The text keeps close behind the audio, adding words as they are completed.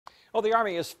Well, the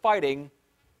Army is fighting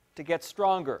to get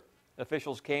stronger.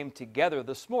 Officials came together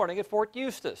this morning at Fort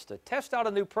Eustis to test out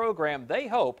a new program they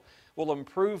hope will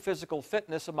improve physical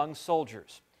fitness among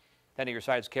soldiers. 10 Your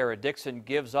Side's Dixon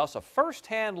gives us a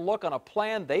first-hand look on a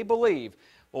plan they believe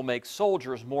will make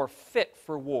soldiers more fit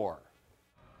for war.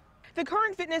 The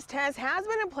current fitness test has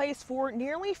been in place for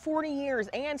nearly 40 years,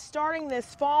 and starting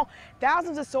this fall,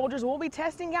 thousands of soldiers will be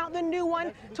testing out the new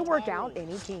one to work out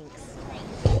any kinks.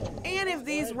 And if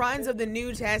these runs of the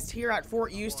new test here at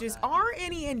Fort Eustis are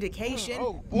any indication,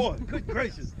 oh boy, good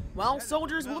gracious. Well,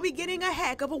 soldiers will be getting a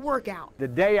heck of a workout. The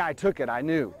day I took it, I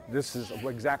knew this is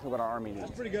exactly what our Army needs.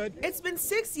 That's pretty good. It's been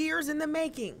 6 years in the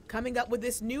making, coming up with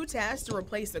this new test to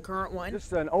replace the current one.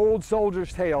 Just an old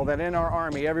soldier's tale that in our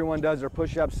Army, everyone does their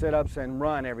push-ups, sit-ups, and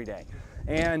run every day.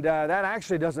 And that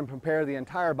actually doesn't prepare the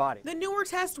entire body. The newer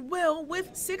test will,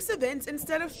 with 6 events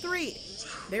instead of 3.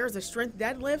 There's a strength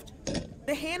deadlift,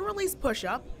 the hand release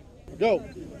push-up, Go.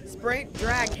 sprint,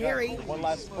 drag, carry, One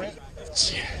last sprint.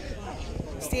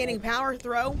 standing power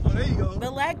throw, There you go.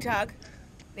 the leg tuck,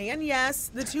 and yes,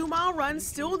 the 2-mile run's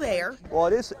still there. Well,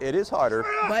 it is harder.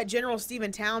 But General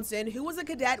Stephen Townsend, who was a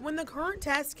cadet when the current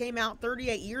test came out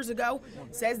 38 years ago,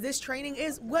 says this training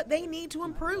is what they need to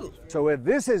improve. So if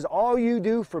this is all you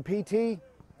do for PT,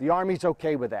 the Army's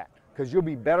okay with that, because you'll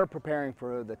be better preparing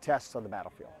for the tests on the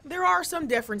battlefield. There are some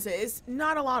differences,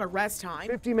 not a lot of rest time.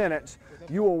 50 minutes,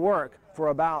 you will work for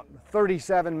about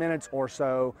 37 minutes or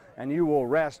so, and you will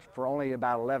rest for only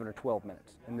about 11 or 12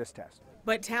 minutes in this test.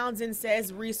 But Townsend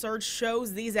says research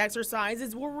shows these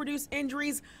exercises will reduce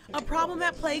injuries, a problem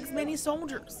that plagues many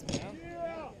soldiers.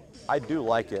 I do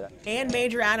like it. And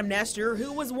Major Adam Nestor,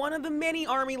 who was one of the many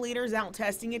Army leaders out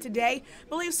testing it today,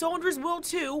 believes soldiers will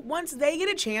too once they get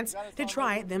a chance to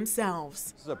try it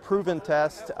themselves. This is a proven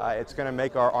test. It's going to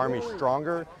make our Army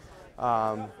stronger.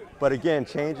 But again,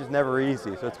 change is never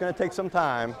easy, so it's going to take some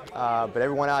time. But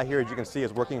everyone out here, as you can see,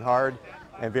 is working hard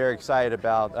and very excited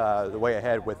about the way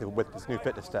ahead with this new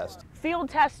fitness test. Field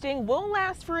testing will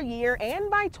last for a year,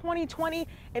 and by 2020,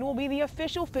 it will be the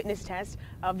official fitness test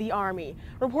of the Army.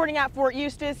 Reporting at Fort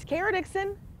Eustis,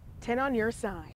 Dixon, 10 on your side.